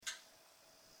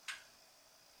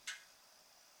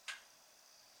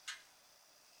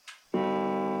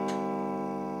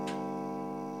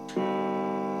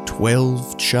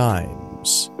12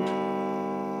 chimes.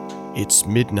 It's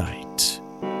midnight.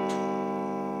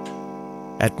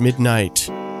 At midnight,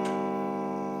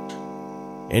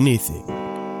 anything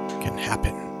can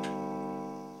happen.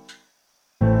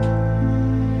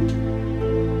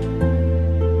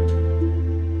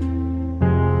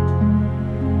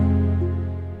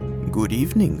 Good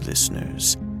evening,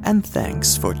 listeners, and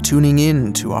thanks for tuning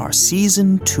in to our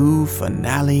Season 2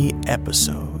 finale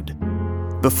episode.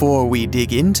 Before we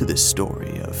dig into this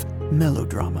story of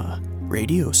melodrama,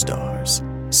 radio stars,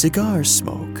 cigar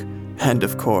smoke, and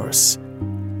of course,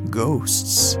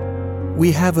 ghosts,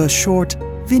 we have a short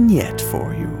vignette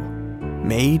for you,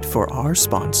 made for our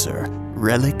sponsor,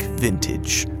 Relic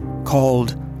Vintage,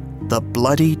 called The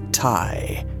Bloody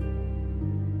Tie.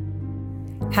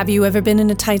 Have you ever been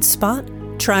in a tight spot,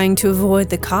 trying to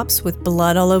avoid the cops with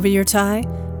blood all over your tie?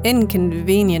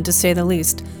 Inconvenient, to say the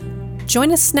least.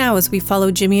 Join us now as we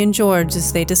follow Jimmy and George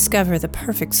as they discover the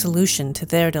perfect solution to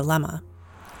their dilemma.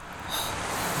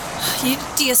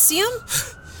 Do you see him?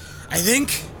 I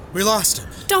think we lost him.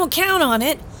 Don't count on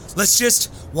it. Let's just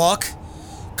walk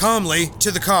calmly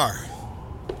to the car.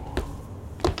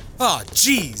 Oh,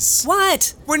 jeez.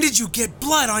 What? When did you get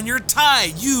blood on your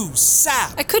tie, you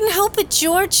sap? I couldn't help it,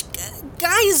 George.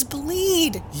 Guys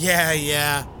bleed.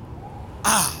 Yeah.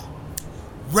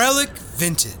 Relic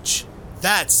Vintage.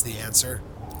 That's the answer.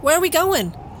 Where are we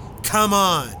going? Come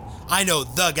on. I know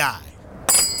the guy.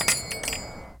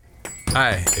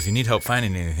 Hi, if you need help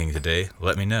finding anything today,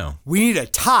 let me know. We need a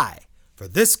tie for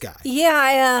this guy.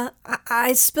 Yeah,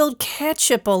 I spilled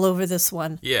ketchup all over this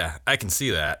one. Yeah, I can see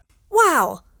that.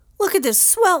 Wow, look at this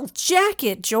swell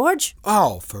jacket, George.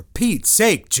 Oh, for Pete's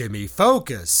sake, Jimmy,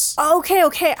 focus.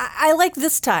 Okay, I like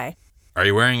this tie. Are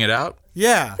you wearing it out?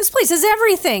 Yeah. This place has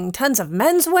everything. Tons of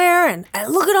menswear, and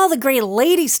look at all the great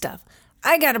lady stuff.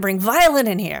 I gotta bring Violet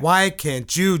in here. Why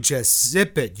can't you just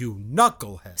zip it, you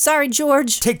knucklehead? Sorry,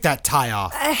 George. Take that tie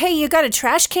off. Hey, you got a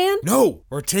trash can? No,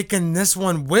 we're taking this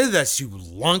one with us, you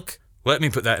lunk. Let me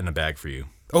put that in a bag for you.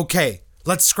 Okay,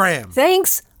 let's scram.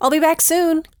 Thanks. I'll be back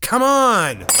soon. Come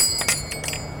on.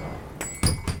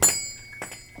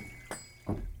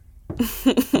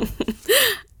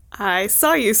 I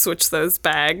saw you switch those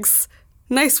bags.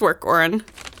 Nice work, Oren.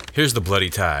 Here's the bloody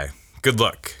tie. Good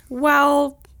luck.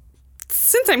 Well,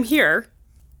 since I'm here,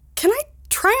 can I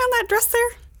try on that dress there?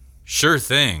 Sure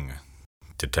thing,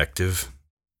 detective.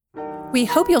 We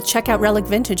hope you'll check out Relic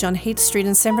Vintage on Haight Street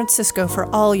in San Francisco for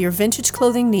all your vintage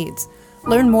clothing needs.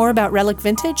 Learn more about Relic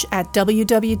Vintage at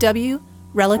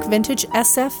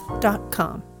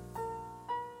www.relicvintagesf.com.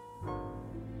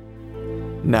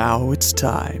 Now it's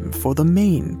time for the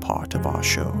main part of our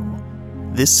show.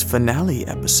 This finale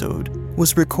episode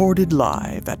was recorded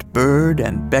live at Bird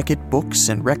and Beckett Books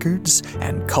and Records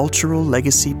and Cultural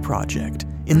Legacy Project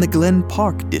in the Glen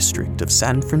Park district of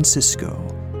San Francisco,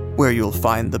 where you'll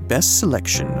find the best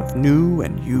selection of new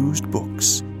and used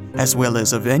books, as well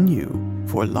as a venue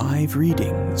for live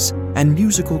readings and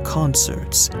musical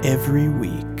concerts every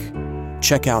week.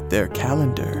 Check out their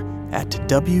calendar at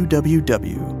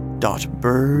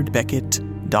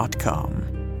www.birdbeckett.com.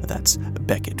 That's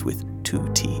Beckett with 2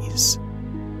 T's.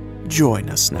 Join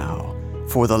us now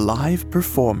for the live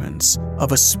performance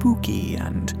of a spooky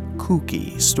and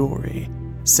kooky story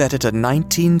set at a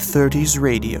 1930s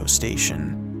radio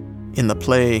station in the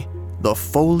play The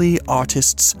Foley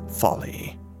Artist's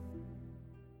Folly.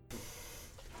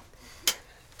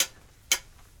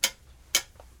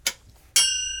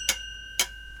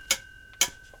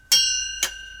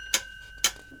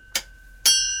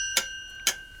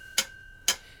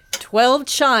 "12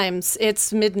 chimes,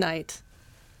 it's midnight.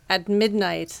 At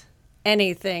midnight,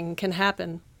 anything can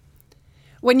happen.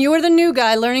 When you're the new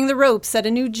guy learning the ropes at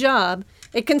a new job,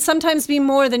 it can sometimes be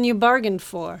more than you bargained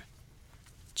for.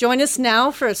 Join us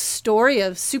now for a story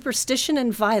of superstition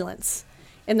and violence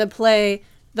in the play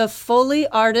The Foley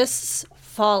Artist's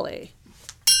Folly."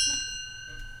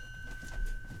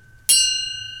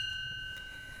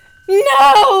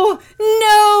 No!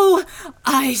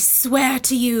 I swear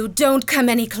to you, don't come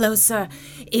any closer.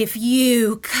 If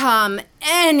you come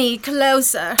any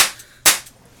closer...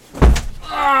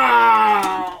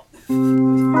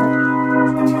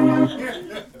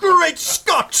 Great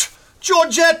Scott!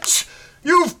 Georgette,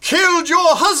 you've killed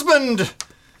your husband!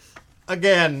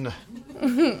 Again.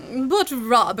 But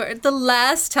Robert, the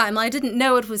last time I didn't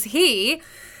know it was he.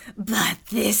 But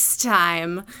this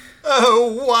time...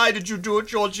 Oh, why did you do it,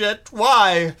 Georgette?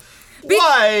 Why?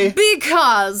 Why?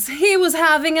 Because he was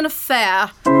having an affair.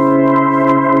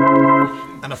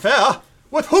 An affair?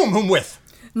 With whom? Whom with?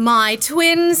 My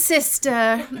twin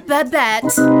sister,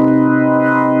 Babette.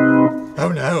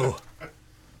 Oh, no.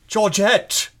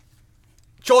 Georgette!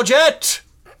 Georgette!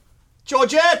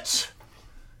 Georgette!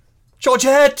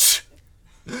 Georgette!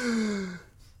 The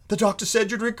doctor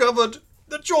said you'd recovered,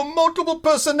 that your multiple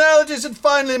personalities had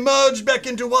finally merged back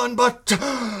into one, but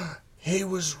he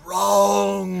was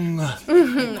wrong.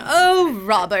 Oh,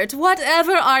 Robert,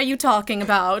 whatever are you talking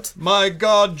about? My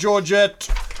God, Georgette,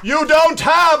 you don't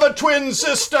have a twin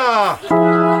sister!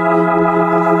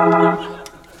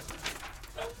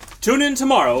 Tune in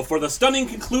tomorrow for the stunning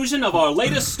conclusion of our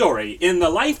latest story in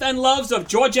The Life and Loves of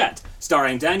Georgette,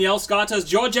 starring Danielle Scott as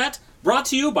Georgette, brought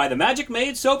to you by the Magic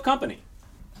Maid Soap Company.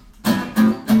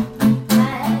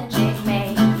 Magic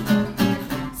Maid,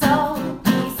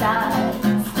 soapy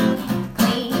suds,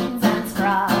 cleans and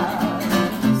scrubs,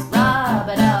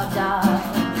 rub-a-dub-dub.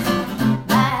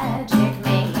 Magic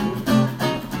Maid,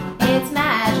 it's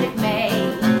Magic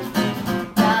Maid,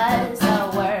 does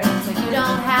the work so you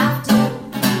don't have to.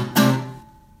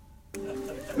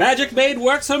 Magic Maid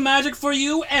works her magic for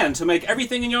you and to make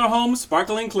everything in your home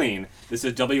sparkling clean. This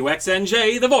is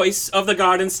WXNJ, the voice of the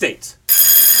Garden State.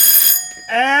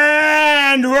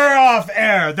 And we're off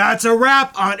air. That's a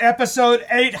wrap on episode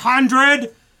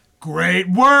 800.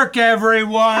 Great work,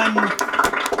 everyone.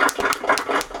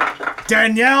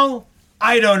 Danielle,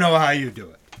 I don't know how you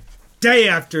do it. Day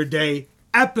after day,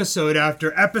 episode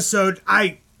after episode,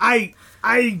 I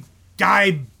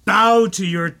bow to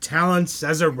your talents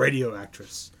as a radio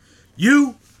actress.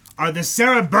 You are the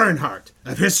Sarah Bernhardt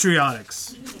of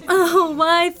histrionics. Oh,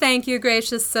 why, thank you,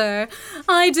 gracious sir.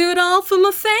 I do it all for my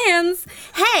fans.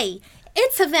 Hey,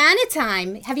 it's Havana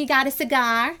time. Have you got a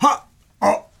cigar?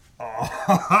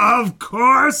 Of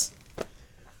course.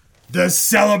 The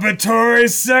celebratory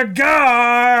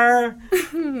cigar.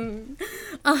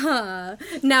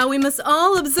 Now we must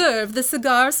all observe the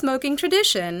cigar smoking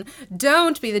tradition.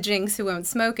 Don't be the jinx who won't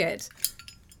smoke it.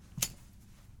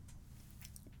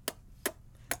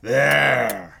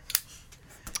 There.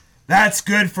 That's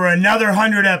good for another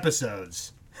 100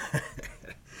 episodes.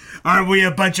 Aren't we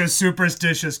a bunch of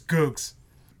superstitious kooks?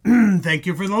 Thank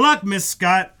you for the luck, Miss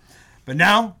Scott. But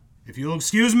now, if you'll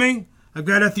excuse me, I've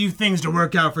got a few things to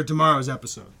work out for tomorrow's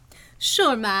episode.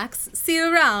 Sure, Max. See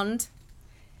you around.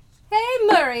 Hey,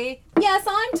 Murray. Yes,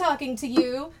 I'm talking to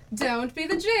you. Don't be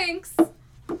the jinx.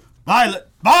 Violet!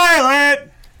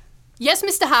 Violet! Yes,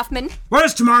 Mr. Hoffman.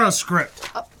 Where's tomorrow's script?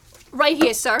 Right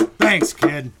here, sir. Thanks,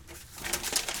 kid.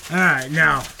 All right,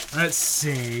 now, let's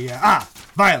see.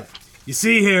 Violet, you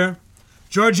see here,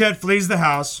 Georgette flees the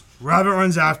house, Robert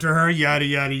runs after her, yada,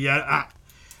 yada, yada.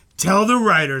 Tell the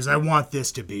writers I want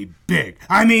this to be big.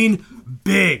 I mean,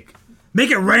 big.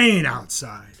 Make it rain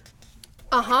outside.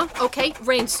 Okay,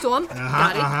 rainstorm.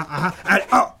 Got it. And,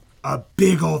 a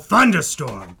big old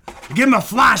thunderstorm. Give him a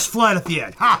flash flood at the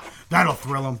end. That'll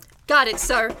thrill him. Got it,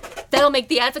 sir. That'll make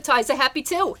the advertiser happy,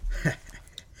 too.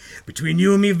 Between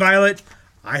you and me, Violet,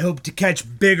 I hope to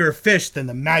catch bigger fish than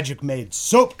the Magic Maid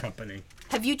Soap Company.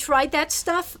 Have you tried that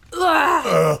stuff?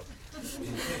 Ugh.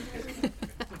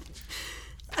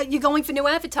 You going for new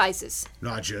advertisers?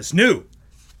 Not just new.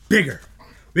 Bigger.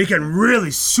 We can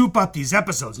really soup up these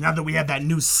episodes now that we have that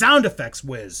new sound effects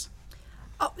whiz.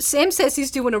 Oh, Sam says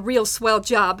he's doing a real swell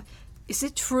job. Is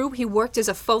it true he worked as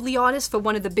a Foley artist for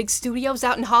one of the big studios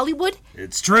out in Hollywood?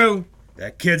 It's true.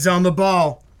 That kid's on the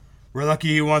ball. We're lucky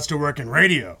he wants to work in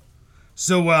radio.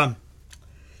 So,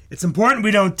 it's important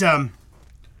we don't,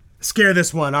 scare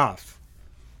this one off.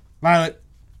 Violet,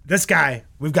 this guy,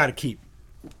 we've got to keep.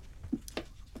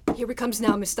 Here he comes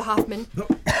now, Mr. Hoffman.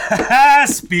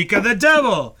 Speak of the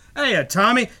devil. Hey,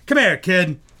 Tommy. Come here,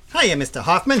 kid. Hiya, Mr.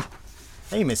 Hoffman.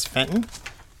 Hey, Miss Fenton.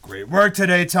 Great work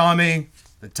today, Tommy.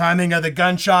 The timing of the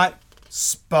gunshot,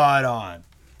 spot on.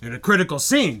 In a critical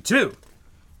scene, too.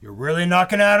 You're really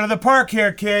knocking it out of the park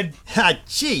here, kid.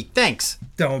 Gee, thanks.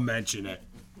 Don't mention it.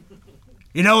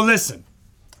 You know, listen.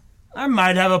 I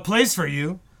might have a place for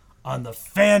you on the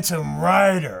Phantom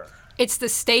Rider. It's the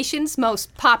station's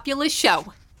most popular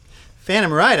show.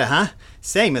 Phantom Rider, huh?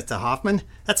 Say, Mr. Hoffman,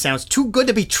 that sounds too good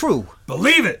to be true.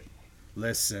 Believe it.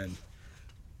 Listen.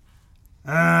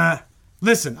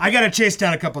 Listen, I gotta chase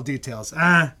down a couple details.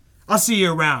 I'll see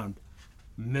you around,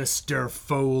 Mr.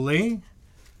 Foley.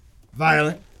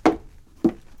 Violet.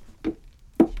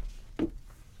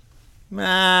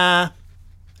 Hiya,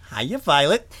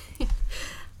 Violet.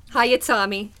 Hiya,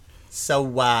 Tommy.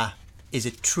 So, is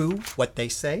it true what they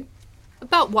say?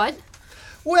 About what?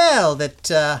 Well,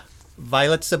 that,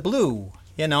 violets are blue.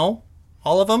 You know,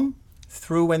 all of them,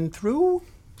 through and through.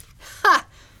 Ha!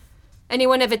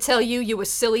 Anyone ever tell you were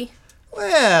silly?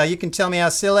 Well, you can tell me how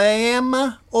silly I am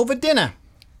over dinner.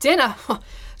 Dinner?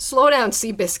 Slow down,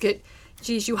 Seabiscuit.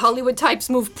 Geez, you Hollywood types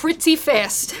move pretty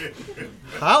fast.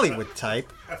 Hollywood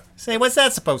type? Say, what's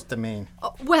that supposed to mean?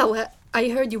 Well, I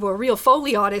heard you were a real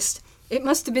Foley artist. It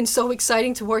must have been so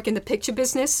exciting to work in the picture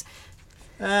business.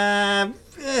 It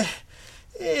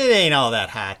ain't all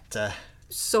that hot.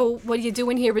 So, what are you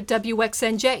doing here at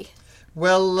WXNJ?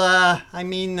 Well,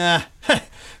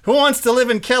 who wants to live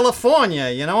in California?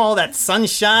 You know, all that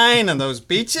sunshine and those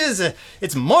beaches?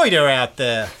 It's murder out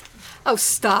there. Oh,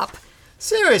 stop.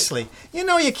 Seriously, you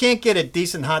know you can't get a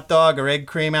decent hot dog or egg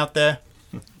cream out there?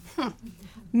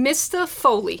 Mr.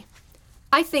 Foley.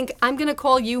 I think I'm gonna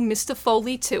call you Mr.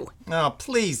 Foley, too. Oh,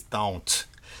 please don't.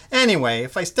 Anyway,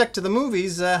 if I stuck to the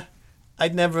movies,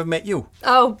 I'd never have met you.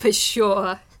 Oh, for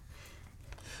sure.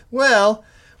 Well,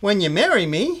 when you marry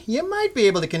me, you might be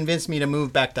able to convince me to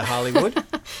move back to Hollywood.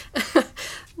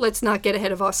 Let's not get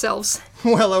ahead of ourselves.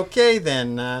 Well, okay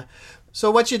then.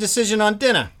 So what's your decision on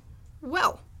dinner?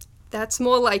 Well, that's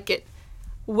more like it.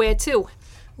 Where to?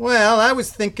 Well, I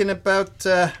was thinking about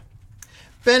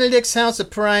Benedict's House of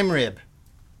Prime Rib.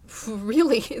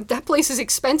 Really? That place is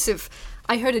expensive.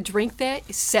 I heard a drink there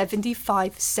is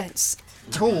 75 cents.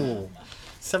 Oh,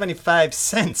 75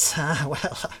 cents, huh?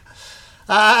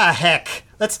 Well, heck.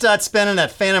 Let's start spending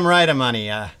that Phantom Rider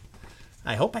money. I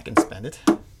hope I can spend it.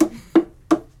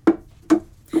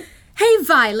 Hey,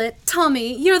 Violet,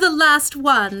 Tommy, you're the last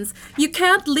ones. You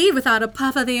can't leave without a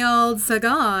puff of the old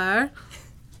cigar.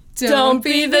 Don't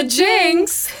be the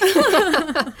jinx!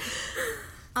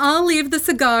 I'll leave the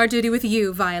cigar duty with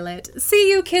you, Violet. See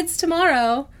you kids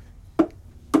tomorrow.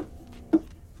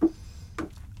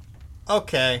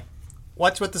 Okay.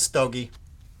 What's with the stogie?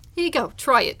 Here you go,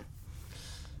 try it.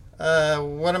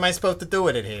 What am I supposed to do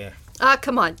with it here?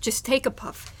 Come on, just take a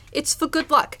puff. It's for good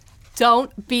luck.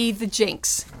 Don't be the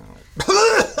jinx.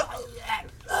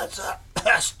 That's a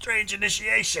strange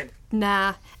initiation.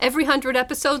 Nah, every 100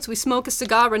 episodes we smoke a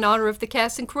cigar in honor of the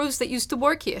cast and crews that used to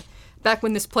work here, back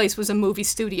when this place was a movie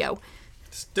studio.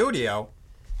 Studio?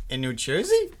 In New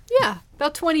Jersey? Yeah,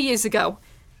 about 20 years ago.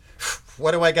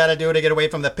 What do I gotta do to get away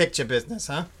from the picture business,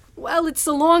 huh? Well, it's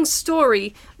a long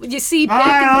story. You see,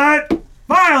 Violet!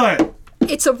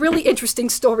 It's a really interesting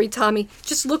story, Tommy.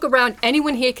 Just look around.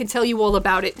 Anyone here can tell you all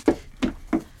about it.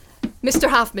 Mr.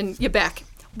 Hoffman, you're back.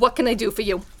 What can I do for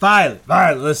you?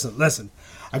 Violet, listen.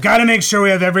 I've got to make sure we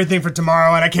have everything for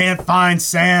tomorrow, and I can't find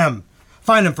Sam.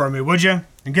 Find him for me, would you?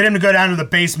 And get him to go down to the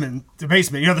basement,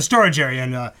 the storage area,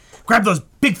 and grab those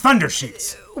big thunder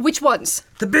sheets. Which ones?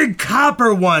 The big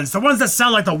copper ones, the ones that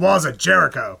sound like the walls of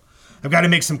Jericho. I've got to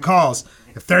make some calls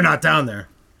if they're not down there.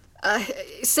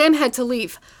 Sam had to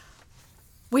leave.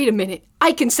 Wait a minute.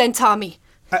 I can send Tommy.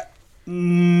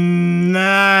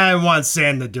 Nah, I want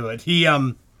Sam to do it. He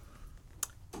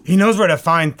knows where to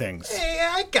find things. Hey,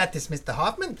 I got this, Mr.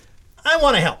 Hoffman. I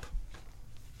want to help.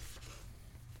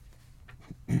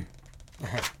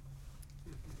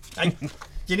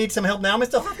 You need some help now,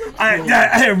 Mr. Hoffman?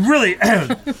 I really...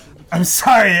 I'm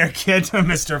sorry there, kid,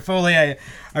 Mr. Foley. I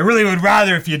really would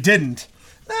rather if you didn't.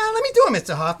 Let me do it,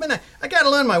 Mr. Hoffman. I got to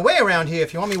learn my way around here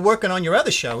if you want me working on your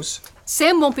other shows.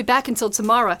 Sam won't be back until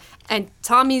tomorrow, and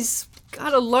Tommy's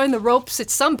got to learn the ropes at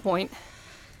some point.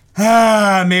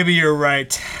 Maybe you're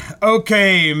right.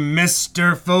 Okay,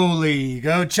 Mr. Foley,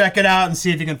 go check it out and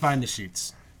see if you can find the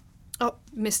sheets. Oh,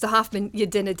 Mr. Hoffman, your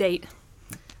dinner date.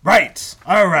 Right.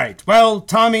 All right. Well,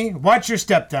 Tommy, watch your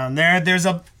step down there. There's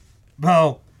a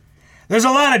lot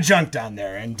of junk down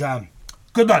there, and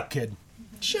good luck, kid.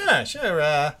 Sure.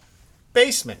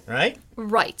 Basement, right?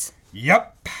 Right.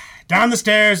 Yep. Down the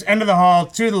stairs, end of the hall,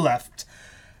 to the left.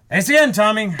 Thanks again,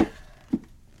 Tommy.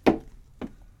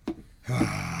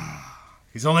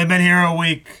 He's only been here a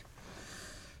week.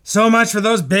 So much for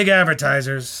those big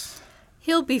advertisers.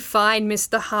 He'll be fine,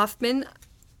 Mr. Hoffman.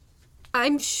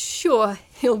 I'm sure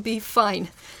he'll be fine.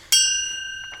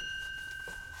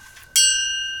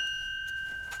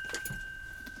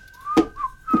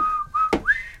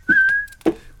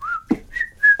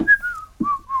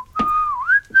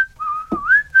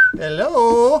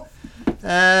 Hello?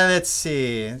 Let's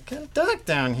see. It's kind of dark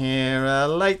down here.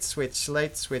 Light switch.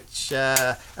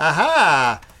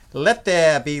 Aha! Let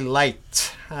there be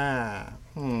light.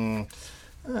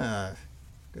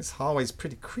 This hallway's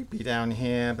pretty creepy down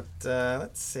here, but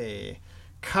let's see.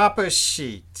 Copper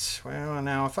sheet. Well,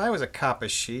 now, if I was a copper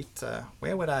sheet,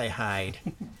 where would I hide?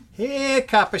 Here,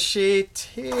 copper sheet.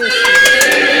 Here.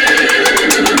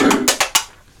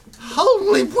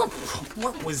 Holy,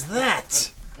 what was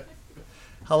that?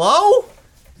 Hello?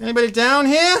 Anybody down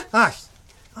here? Oh,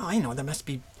 I know. They must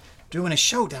be doing a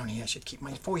show down here. I should keep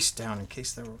my voice down in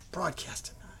case they're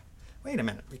broadcasting. Wait a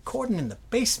minute. Recording in the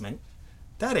basement?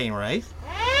 That ain't right.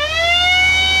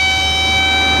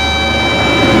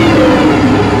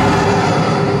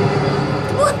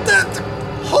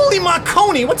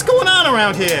 Tony, what's going on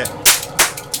around here?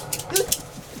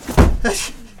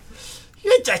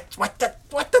 What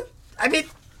the? I mean,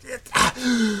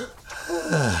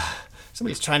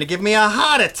 somebody's trying to give me a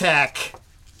heart attack.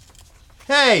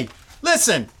 Hey,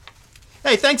 listen.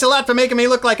 Hey, thanks a lot for making me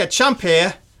look like a chump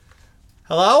here.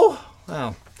 Hello?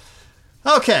 Oh.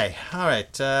 Okay, all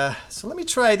right. So let me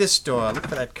try this door. Look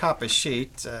for that copper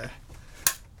sheet.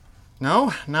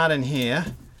 No, not in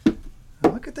here.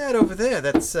 Look at that over there.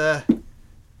 That's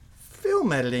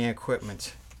film editing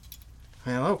equipment.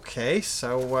 Well, okay,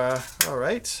 so, all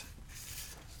right.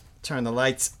 Turn the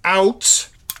lights out.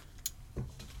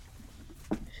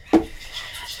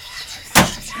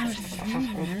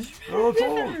 What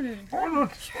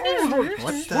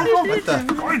the?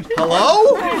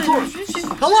 Hello?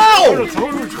 Hello?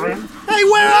 Hey,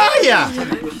 where are ya?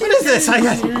 What is this?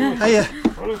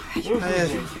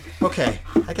 Okay,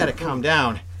 I gotta calm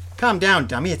down. Calm down,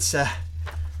 dummy. It's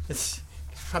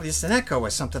probably just an echo or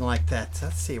something like that.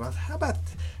 Let's see. Well, how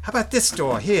about this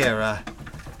door here?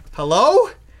 Hello?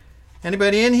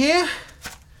 Anybody in here?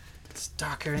 It's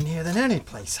darker in here than any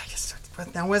place. I guess.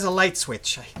 Now, where's a light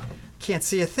switch? I can't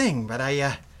see a thing, but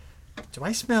do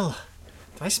I smell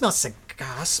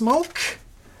cigar smoke?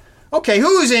 Okay,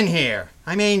 who's in here?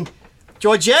 I mean,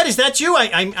 Georgette, is that you?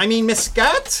 I mean, Miss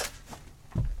Scott?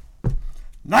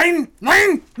 Nine!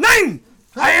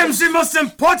 I am the most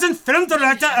important film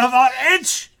director of our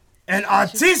age! An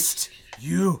artist!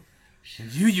 You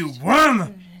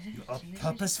worm! You are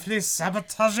purposefully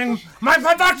sabotaging my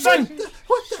production!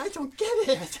 What? I don't get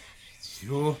it.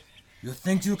 You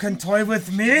think you can toy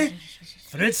with me?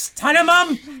 Fritz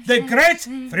Tannenbaum, the great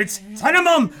Fritz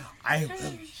Tannenbaum! I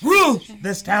will rule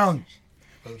this town!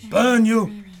 I will burn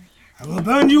you! I will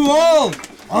burn you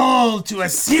all to a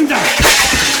cinder!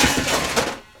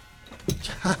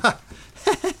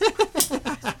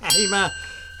 Hey, Ma.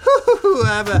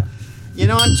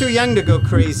 I'm too young to go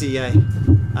crazy,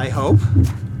 I hope.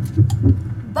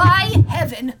 By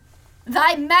heaven,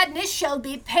 thy madness shall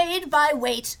be paid by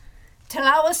weight, till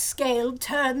our scale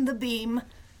turn the beam.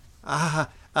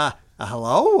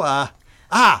 Hello?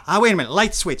 Wait a minute,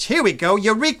 light switch. Here we go,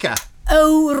 Eureka!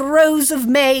 O Rose of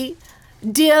May,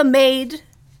 dear maid,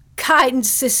 kind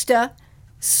sister,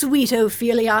 sweet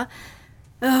Ophelia.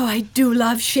 Oh, I do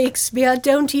love Shakespeare,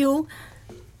 don't you?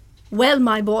 Well,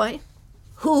 my boy,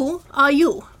 who are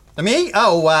you? Me?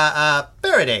 Oh,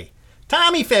 Faraday.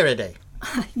 Tommy Faraday.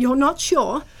 You're not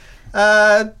sure?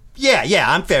 Yeah,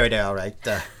 I'm Faraday, all right.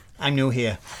 I'm new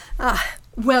here.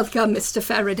 Welcome, Mr.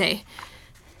 Faraday.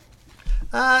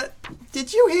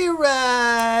 Did you hear,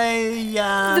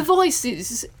 The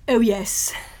voices. Oh,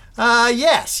 yes.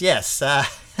 Yes.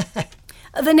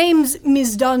 The name's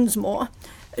Miss Dunsmore.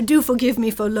 Do forgive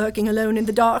me for lurking alone in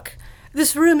the dark.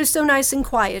 This room is so nice and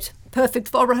quiet. Perfect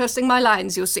for rehearsing my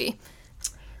lines, you see.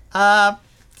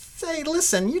 Say,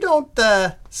 listen, you don't,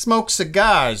 smoke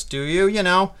cigars, do you? You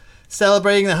know,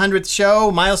 celebrating the 100th show,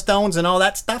 milestones, and all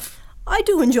that stuff? I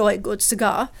do enjoy a good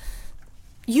cigar.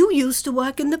 You used to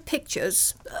work in the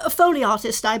pictures. A Foley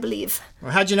artist, I believe.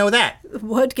 Well, how'd you know that?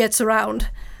 Word gets around.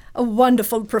 A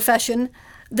wonderful profession.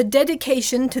 The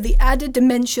dedication to the added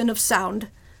dimension of sound.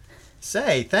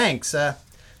 Say, thanks.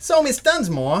 So, Miss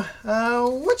Dunsmore,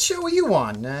 what show are you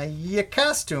on? Your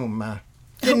costume,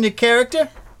 getting your character?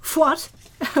 What?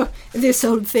 This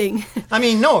old thing. I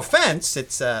mean, no offense.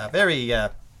 It's, very,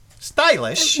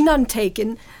 stylish. None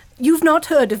taken. You've not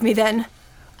heard of me, then?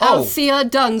 Oh. Althea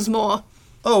Dunsmore.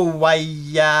 Oh,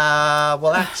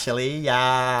 well, actually,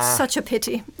 Such a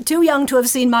pity. Too young to have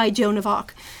seen my Joan of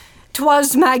Arc.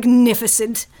 'Twas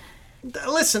magnificent.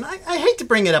 Listen, I hate to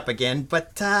bring it up again,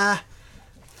 but,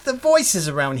 the voices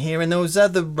around here and those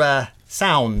other,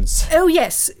 sounds. Oh,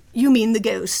 yes. You mean the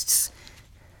ghosts.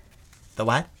 The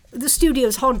what? The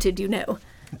studio's haunted, you know.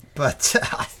 But,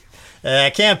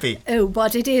 can't be. Oh,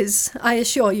 but it is, I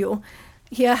assure you.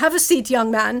 Here, have a seat,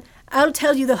 young man. I'll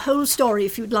tell you the whole story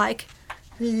if you'd like.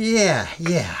 Yeah,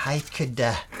 I could,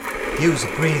 use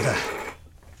a breather.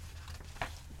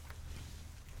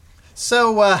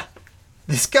 So,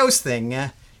 this ghost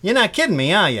thing, you're not kidding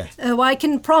me, are you? Oh, I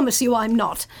can promise you I'm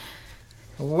not.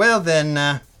 Well then,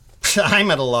 I'm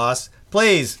at a loss.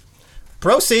 Please,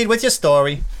 proceed with your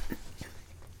story.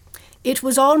 It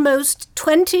was almost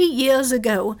 20 years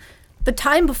ago, the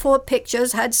time before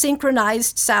pictures had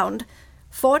synchronized sound.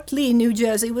 Fort Lee, New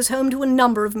Jersey was home to a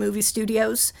number of movie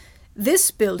studios.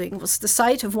 This building was the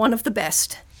site of one of the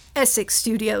best, Essex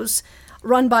Studios,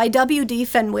 run by W.D.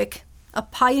 Fenwick, a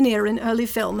pioneer in early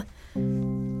film.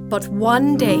 But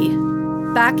one day,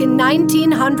 back in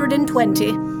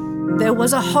 1920, there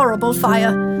was a horrible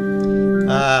fire.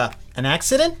 An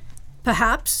accident?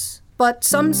 Perhaps, but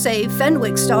some say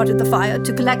Fenwick started the fire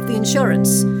to collect the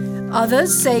insurance.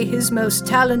 Others say his most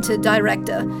talented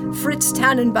director, Fritz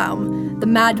Tannenbaum, the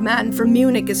madman from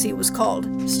Munich as he was called,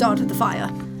 started the fire.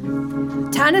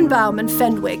 Tannenbaum and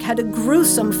Fenwick had a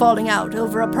gruesome falling out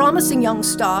over a promising young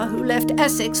star who left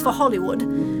Essex for Hollywood.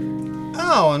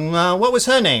 Oh, and what was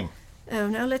her name? Oh,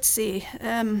 now let's see.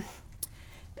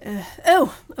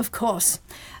 Of course.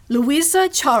 Louisa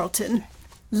Charlton.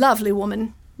 Lovely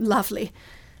woman. Lovely.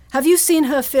 Have you seen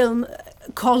her film,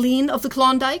 Colleen of the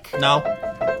Klondike? No.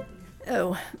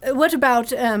 Oh, what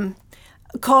about,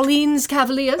 Colleen's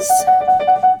Cavaliers?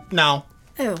 No.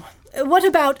 Oh, what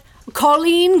about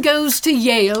Colleen Goes to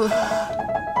Yale?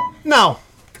 No.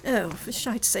 Oh, for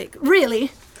shite's sake.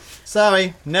 Really?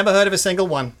 Sorry, never heard of a single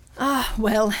one. Ah,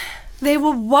 well, they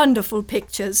were wonderful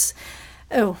pictures.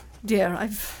 Oh, dear,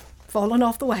 I've fallen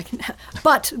off the wagon.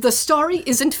 But the story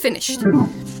isn't finished.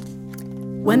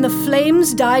 When the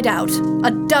flames died out,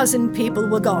 a dozen people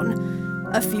were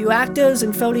gone. A few actors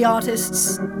and Foley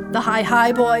artists, the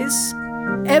Hi boys,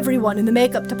 everyone in the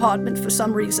makeup department for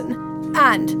some reason,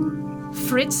 and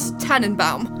Fritz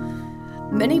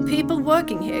Tannenbaum. Many people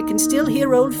working here can still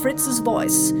hear old Fritz's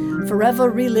voice, forever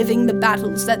reliving the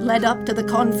battles that led up to the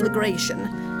conflagration.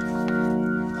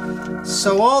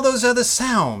 So all those other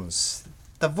sounds,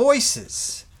 the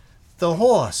voices, the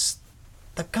horse,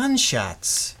 the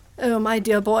gunshots. Oh, my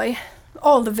dear boy,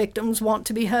 all the victims want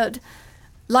to be heard.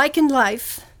 Like in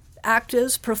life,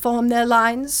 actors perform their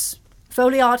lines,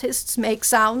 Foley artists make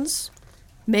sounds,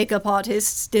 makeup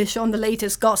artists dish on the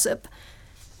latest gossip.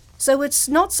 So it's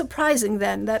not surprising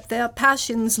then that their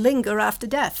passions linger after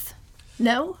death.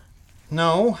 No?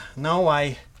 No,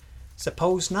 I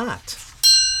suppose not.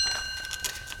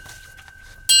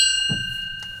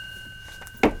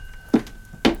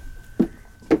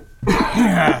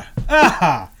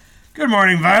 Good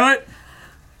morning, Violet.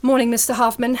 Morning, Mr.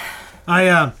 Hoffman.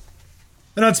 I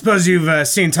don't suppose you've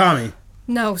seen Tommy.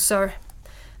 No, sir.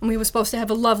 And we were supposed to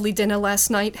have a lovely dinner last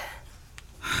night.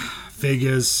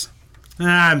 Figures.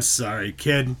 I'm sorry,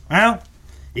 kid. Well,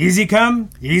 easy come,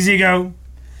 easy go.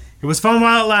 It was fun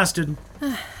while it lasted.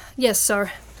 Yes,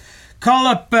 sir. Call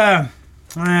up, Milton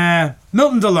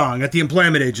DeLong at the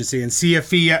employment agency and see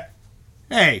if he,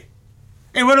 Hey,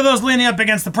 what are those leaning up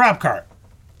against the prop cart?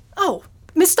 Oh,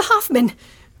 Mr. Hoffman,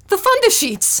 the Thunder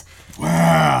Sheets.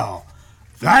 Wow,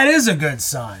 that is a good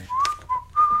sign.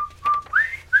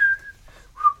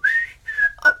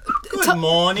 Good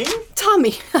morning.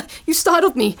 Tommy, you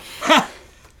startled me.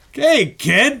 Hey,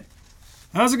 kid.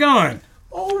 How's it going?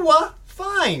 Oh,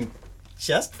 fine.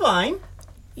 Just fine.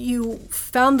 You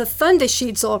found the Thunder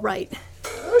Sheets all right.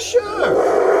 Oh, sure.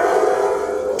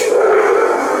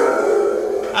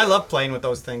 I love playing with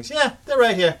those things. Yeah, they're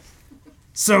right here.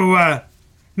 So,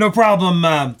 no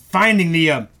problem finding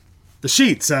the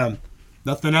sheets.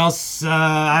 Nothing else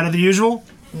out of the usual?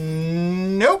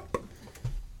 Nope.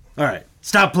 All right,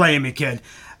 stop playing me, kid.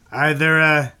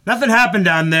 Either nothing happened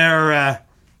down there, or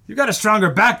you got a stronger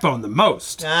backbone than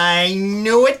most. I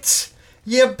knew it.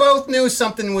 You both knew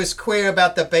something was queer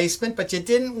about the basement, but you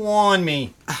didn't warn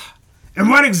me. And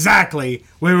what exactly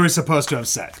we were supposed to have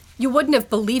said? You wouldn't have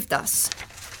believed us.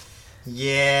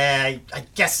 Yeah, I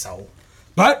guess so.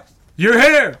 But you're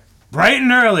here, bright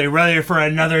and early, ready for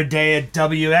another day at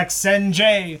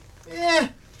WXNJ. Yeah,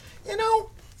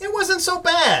 it wasn't so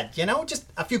bad, just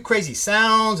a few crazy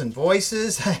sounds and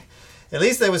voices. At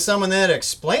least there was someone there to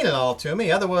explain it all to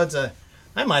me. Otherwise,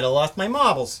 I might have lost my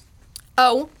marbles.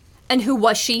 Oh, and who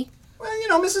was she? Well,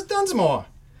 Mrs. Dunsmore.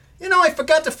 I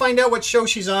forgot to find out what show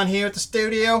she's on here at the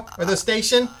studio, or the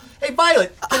station. Hey,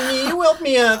 Violet, can you help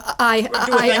me, do a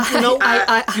thank you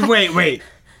note? Wait.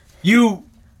 You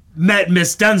met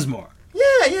Miss Dunsmore?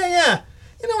 Yeah.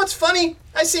 You know what's funny?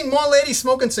 I've seen more ladies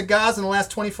smoking cigars in the last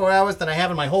 24 hours than I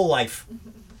have in my whole life.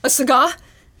 A cigar?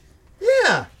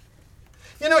 Yeah.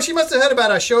 She must have heard about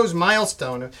our show's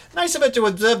milestone. Nice of her to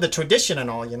observe the tradition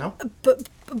and all,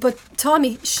 But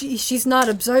Tommy, she's not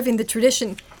observing the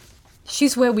tradition.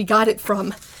 She's where we got it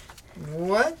from.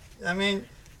 What? I mean,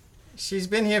 she's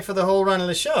been here for the whole run of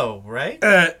the show, right?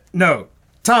 No.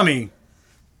 Tommy,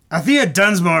 Althea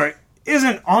Dunsmore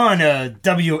isn't on a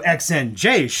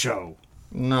WXNJ show.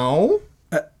 No?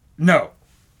 No.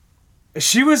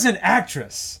 She was an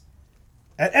actress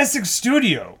at Essex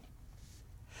Studio.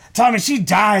 Tommy, she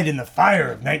died in the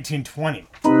fire of 1920.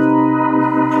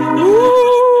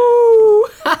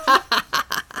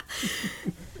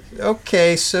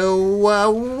 Okay, so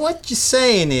what you're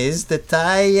saying is that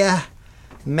I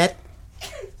met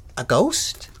a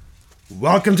ghost?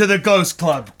 Welcome to the Ghost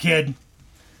Club, kid.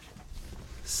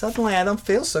 Suddenly I don't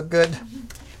feel so good.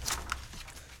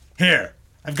 Here,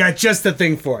 I've got just the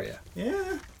thing for you.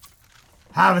 Yeah?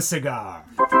 Have a cigar.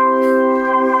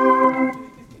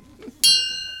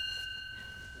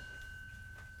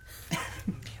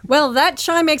 Well, that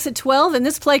chime makes it 12, and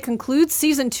this play concludes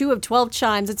Season 2 of 12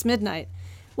 Chimes. It's midnight.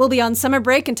 We'll be on summer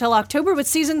break until October with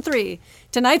Season 3.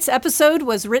 Tonight's episode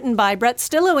was written by Brett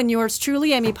Stillo and yours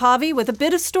truly, Amy Pavi, with a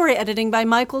bit of story editing by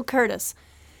Michael Curtis.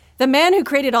 The man who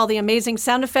created all the amazing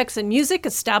sound effects and music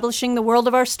establishing the world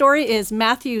of our story is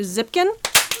Matthew Zipkin.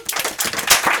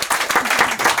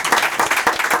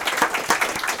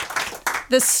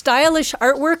 The stylish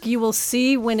artwork you will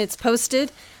see when it's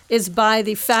posted is by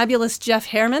the fabulous Jeff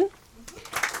Herman.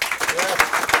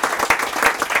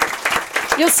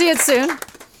 You'll see it soon.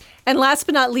 And last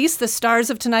but not least, the stars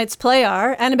of tonight's play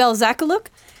are Annabelle Zakaluk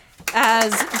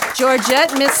as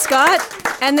Georgette Miss Scott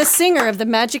and the singer of the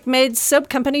Magic Maid Soap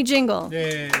Company jingle.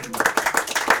 Yay.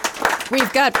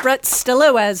 We've got Brett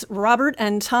Stillo as Robert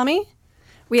and Tommy.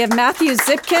 We have Matthew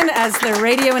Zipkin as the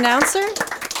radio announcer.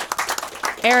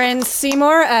 Aaron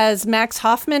Seymour as Max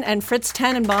Hoffman and Fritz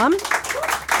Tannenbaum.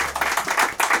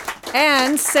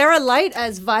 And Sarah Light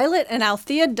as Violet and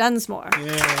Althea Dunsmore.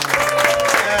 Yeah.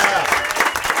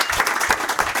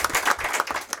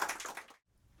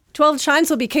 12 Chimes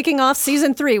will be kicking off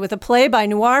Season 3 with a play by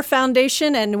Noir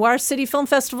Foundation and Noir City Film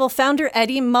Festival founder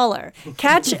Eddie Muller.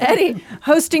 Catch Eddie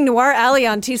hosting Noir Alley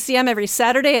on TCM every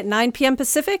Saturday at 9 p.m.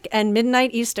 Pacific and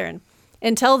midnight Eastern.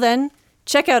 Until then,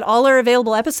 check out all our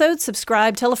available episodes,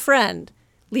 subscribe, tell a friend.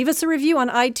 Leave us a review on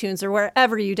iTunes or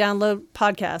wherever you download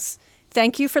podcasts.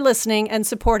 Thank you for listening and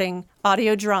supporting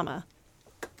audio drama.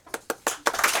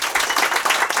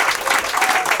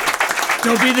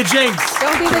 Don't be the jinx.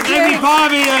 Don't be the jinx. Amy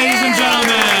Bobby, ladies and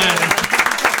gentlemen.